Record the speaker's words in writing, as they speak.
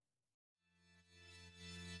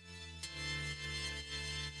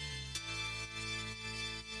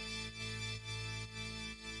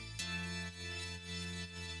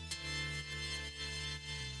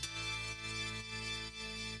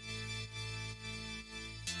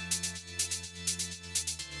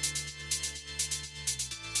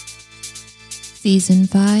Season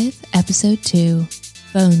 5, Episode 2,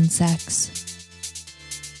 Phone Sex.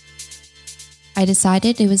 I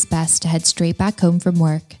decided it was best to head straight back home from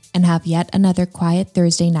work and have yet another quiet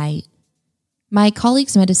Thursday night. My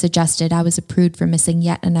colleagues might have suggested I was a prude for missing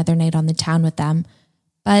yet another night on the town with them,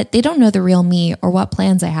 but they don't know the real me or what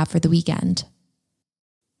plans I have for the weekend.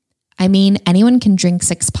 I mean, anyone can drink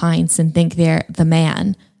 6 pints and think they're the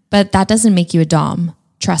man, but that doesn't make you a dom,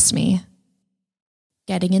 trust me.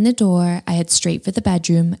 Getting in the door, I head straight for the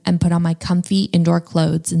bedroom and put on my comfy indoor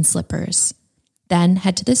clothes and slippers. Then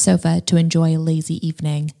head to the sofa to enjoy a lazy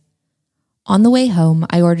evening. On the way home,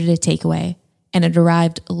 I ordered a takeaway, and it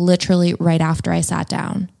arrived literally right after I sat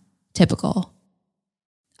down. Typical.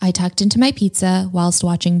 I tucked into my pizza whilst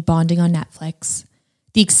watching Bonding on Netflix.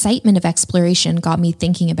 The excitement of exploration got me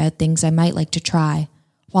thinking about things I might like to try,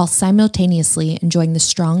 while simultaneously enjoying the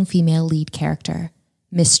strong female lead character,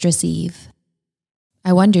 Mistress Eve.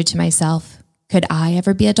 I wondered to myself, could I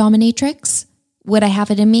ever be a dominatrix? Would I have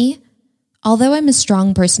it in me? Although I'm a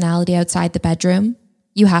strong personality outside the bedroom,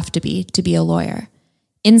 you have to be a lawyer.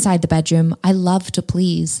 Inside the bedroom, I love to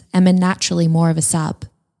please and am naturally more of a sub.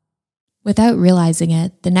 Without realizing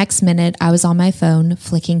it, the next minute I was on my phone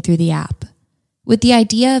flicking through the app. With the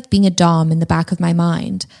idea of being a dom in the back of my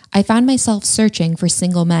mind, I found myself searching for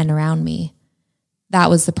single men around me. That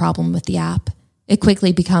was the problem with the app. It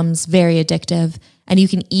quickly becomes very addictive, and you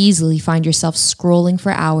can easily find yourself scrolling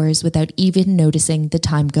for hours without even noticing the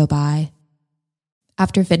time go by.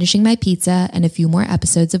 After finishing my pizza and a few more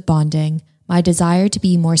episodes of Bonding, my desire to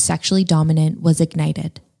be more sexually dominant was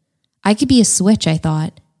ignited. I could be a switch, I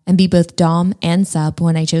thought, and be both dom and sub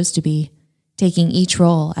when I chose to be, taking each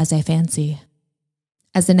role as I fancy.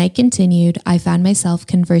 As the night continued, I found myself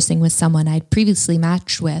conversing with someone I'd previously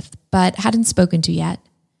matched with, but hadn't spoken to yet.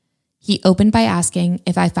 He opened by asking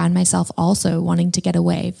if I found myself also wanting to get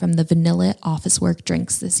away from the vanilla office work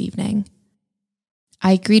drinks this evening.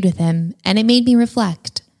 I agreed with him, and it made me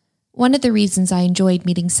reflect. One of the reasons I enjoyed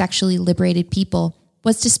meeting sexually liberated people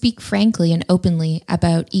was to speak frankly and openly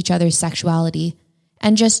about each other's sexuality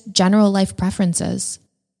and just general life preferences.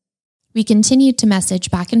 We continued to message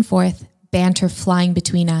back and forth, banter flying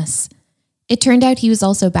between us. It turned out he was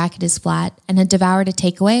also back at his flat and had devoured a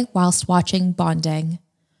takeaway whilst watching Bonding.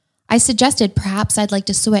 I suggested perhaps I'd like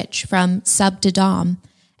to switch from sub to dom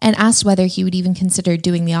and asked whether he would even consider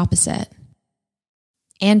doing the opposite.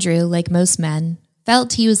 Andrew, like most men,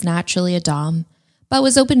 felt he was naturally a dom, but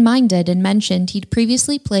was open-minded and mentioned he'd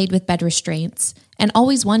previously played with bed restraints and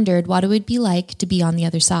always wondered what it would be like to be on the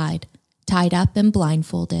other side, tied up and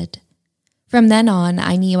blindfolded. From then on,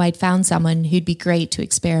 I knew I'd found someone who'd be great to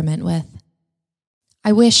experiment with.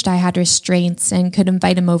 I wished I had restraints and could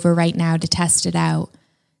invite him over right now to test it out.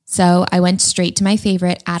 So I went straight to my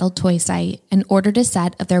favorite adult toy site and ordered a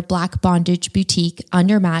set of their black bondage boutique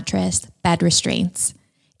under mattress bed restraints.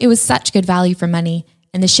 It was such good value for money,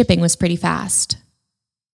 and the shipping was pretty fast.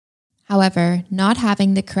 However, not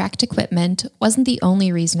having the correct equipment wasn't the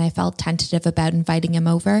only reason I felt tentative about inviting him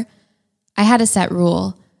over. I had a set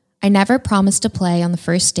rule. I never promised to play on the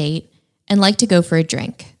first date and like to go for a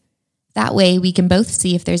drink. That way we can both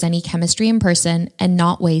see if there's any chemistry in person and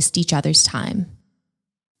not waste each other's time.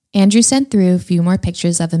 Andrew sent through a few more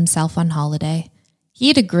pictures of himself on holiday. He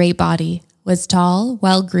had a great body, was tall,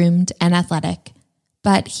 well-groomed, and athletic,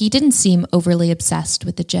 but he didn't seem overly obsessed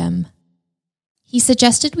with the gym. He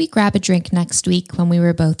suggested we grab a drink next week when we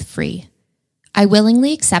were both free. I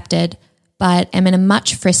willingly accepted, but am in a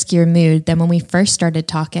much friskier mood than when we first started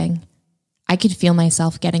talking. I could feel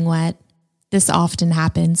myself getting wet. This often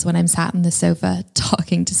happens when I'm sat on the sofa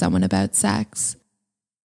talking to someone about sex.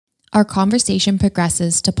 Our conversation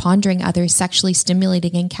progresses to pondering other sexually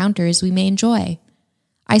stimulating encounters we may enjoy.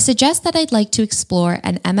 I suggest that I'd like to explore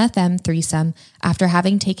an MFM threesome after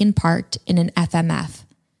having taken part in an FMF.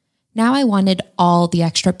 Now I wanted all the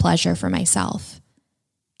extra pleasure for myself.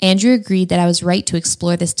 Andrew agreed that I was right to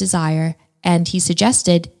explore this desire, and he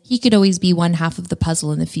suggested he could always be one half of the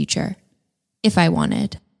puzzle in the future, if I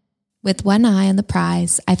wanted. With one eye on the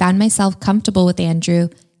prize, I found myself comfortable with Andrew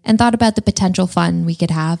and thought about the potential fun we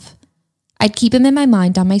could have. I'd keep him in my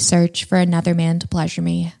mind on my search for another man to pleasure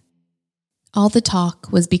me. All the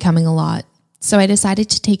talk was becoming a lot, so I decided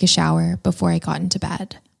to take a shower before I got into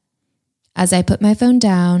bed. As I put my phone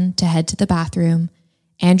down to head to the bathroom,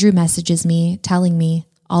 Andrew messages me telling me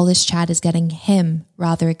all this chat is getting him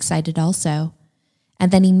rather excited also,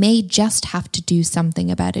 and then he may just have to do something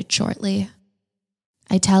about it shortly.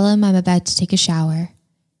 I tell him I'm about to take a shower.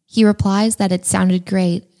 He replies that it sounded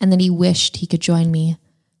great and that he wished he could join me.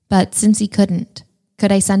 But since he couldn't,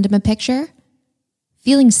 could I send him a picture?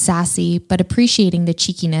 Feeling sassy, but appreciating the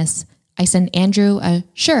cheekiness, I send Andrew a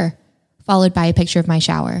sure, followed by a picture of my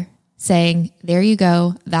shower, saying, "There you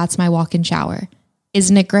go, that's my walk-in shower.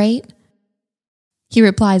 Isn't it great?" He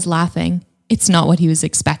replies laughing. It's not what he was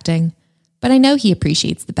expecting, but I know he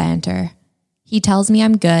appreciates the banter. He tells me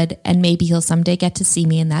I'm good and maybe he'll someday get to see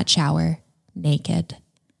me in that shower, naked.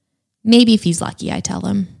 Maybe if he's lucky, I tell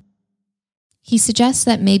him. He suggests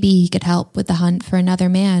that maybe he could help with the hunt for another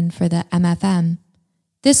man for the MFM.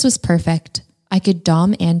 This was perfect. I could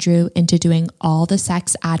dom Andrew into doing all the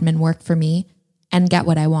sex admin work for me and get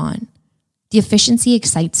what I want. The efficiency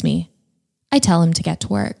excites me. I tell him to get to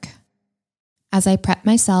work. As I prep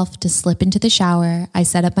myself to slip into the shower, I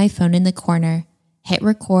set up my phone in the corner, hit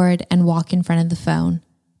record, and walk in front of the phone,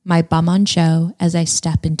 my bum on show as I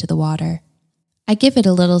step into the water. I give it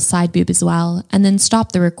a little side boob as well, and then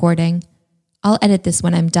stop the recording. I'll edit this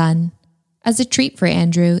when I'm done, as a treat for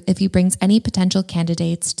Andrew if he brings any potential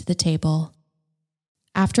candidates to the table.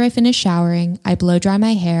 After I finish showering, I blow dry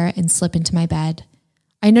my hair and slip into my bed.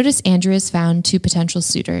 I notice Andrew has found 2 potential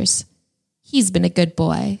suitors. He's been a good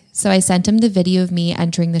boy, so I sent him the video of me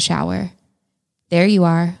entering the shower. There you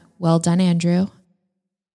are. Well done, Andrew.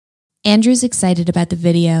 Andrew's excited about the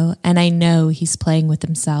video, and I know he's playing with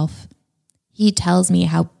himself. He tells me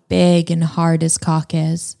how big and hard his cock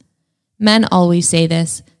is. Men always say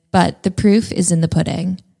this, but the proof is in the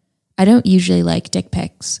pudding. I don't usually like dick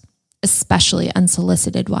pics, especially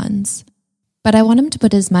unsolicited ones. But I want him to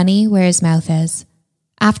put his money where his mouth is.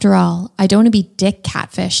 After all, I don't want to be dick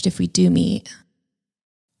catfished if we do meet.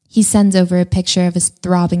 He sends over a picture of his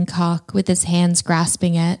throbbing cock with his hands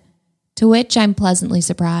grasping it, to which I'm pleasantly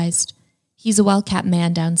surprised. He's a well-kept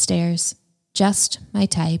man downstairs, just my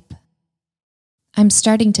type. I'm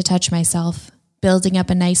starting to touch myself, building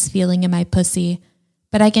up a nice feeling in my pussy,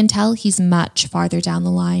 but I can tell he's much farther down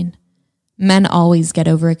the line. Men always get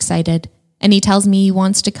overexcited, and he tells me he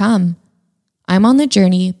wants to come. I'm on the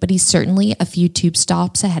journey, but he's certainly a few tube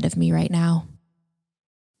stops ahead of me right now.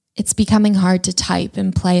 It's becoming hard to type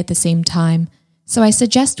and play at the same time, so I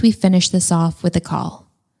suggest we finish this off with a call.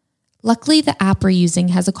 Luckily, the app we're using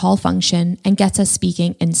has a call function and gets us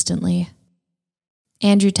speaking instantly.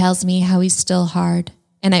 Andrew tells me how he's still hard,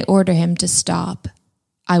 and I order him to stop.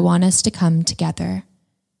 I want us to come together.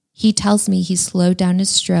 He tells me he's slowed down his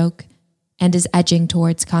stroke and is edging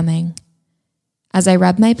towards coming. As I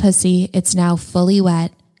rub my pussy, it's now fully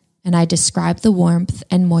wet, and I describe the warmth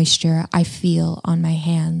and moisture I feel on my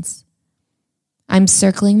hands. I'm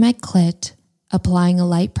circling my clit, applying a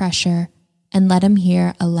light pressure, and let him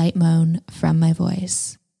hear a light moan from my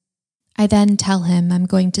voice. I then tell him I'm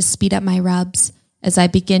going to speed up my rubs as I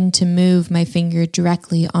begin to move my finger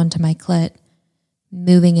directly onto my clit,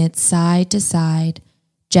 moving it side to side,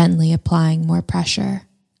 gently applying more pressure.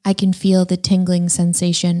 I can feel the tingling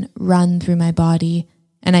sensation run through my body,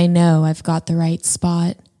 and I know I've got the right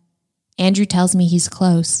spot. Andrew tells me he's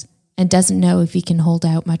close and doesn't know if he can hold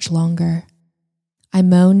out much longer. I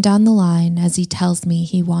moan down the line as he tells me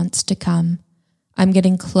he wants to come. I'm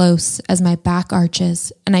getting close as my back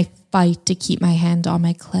arches, and I fight to keep my hand on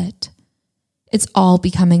my clit. It's all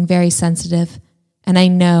becoming very sensitive, and I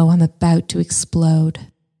know I'm about to explode.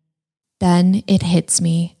 Then it hits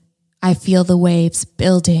me. I feel the waves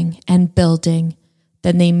building and building.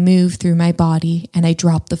 Then they move through my body, and I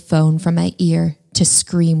drop the phone from my ear to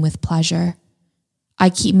scream with pleasure. I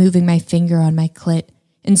keep moving my finger on my clit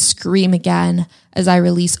and scream again as I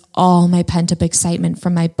release all my pent-up excitement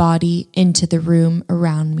from my body into the room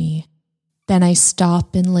around me. Then I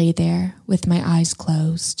stop and lay there with my eyes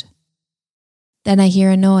closed. Then I hear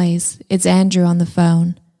a noise. It's Andrew on the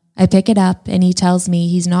phone. I pick it up, and he tells me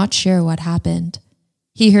he's not sure what happened.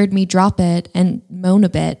 He heard me drop it and moan a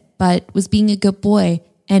bit, but was being a good boy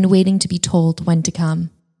and waiting to be told when to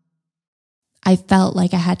come. I felt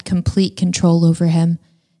like I had complete control over him.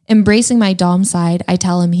 Embracing my dom side, I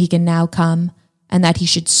tell him he can now come and that he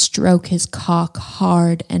should stroke his cock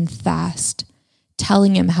hard and fast,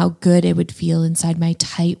 telling him how good it would feel inside my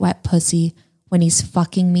tight, wet pussy when he's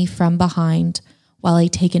fucking me from behind while I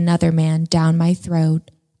take another man down my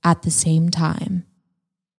throat at the same time.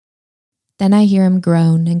 Then I hear him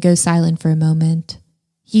groan and go silent for a moment.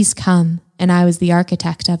 He's come, and I was the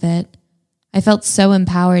architect of it. I felt so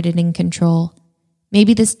empowered and in control.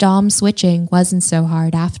 Maybe this dom switching wasn't so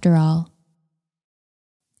hard after all.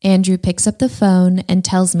 Andrew picks up the phone and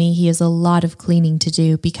tells me he has a lot of cleaning to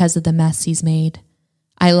do because of the mess he's made.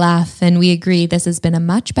 I laugh, and we agree this has been a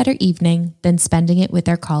much better evening than spending it with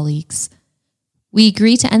our colleagues. We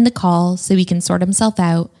agree to end the call so he can sort himself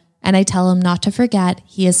out, and I tell him not to forget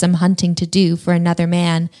he has some hunting to do for another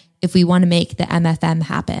man if we want to make the MFM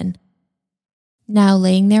happen. Now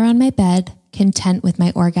laying there on my bed, content with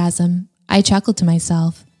my orgasm, I chuckled to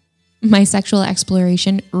myself. My sexual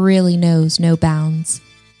exploration really knows no bounds,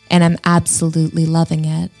 and I'm absolutely loving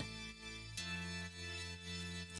it.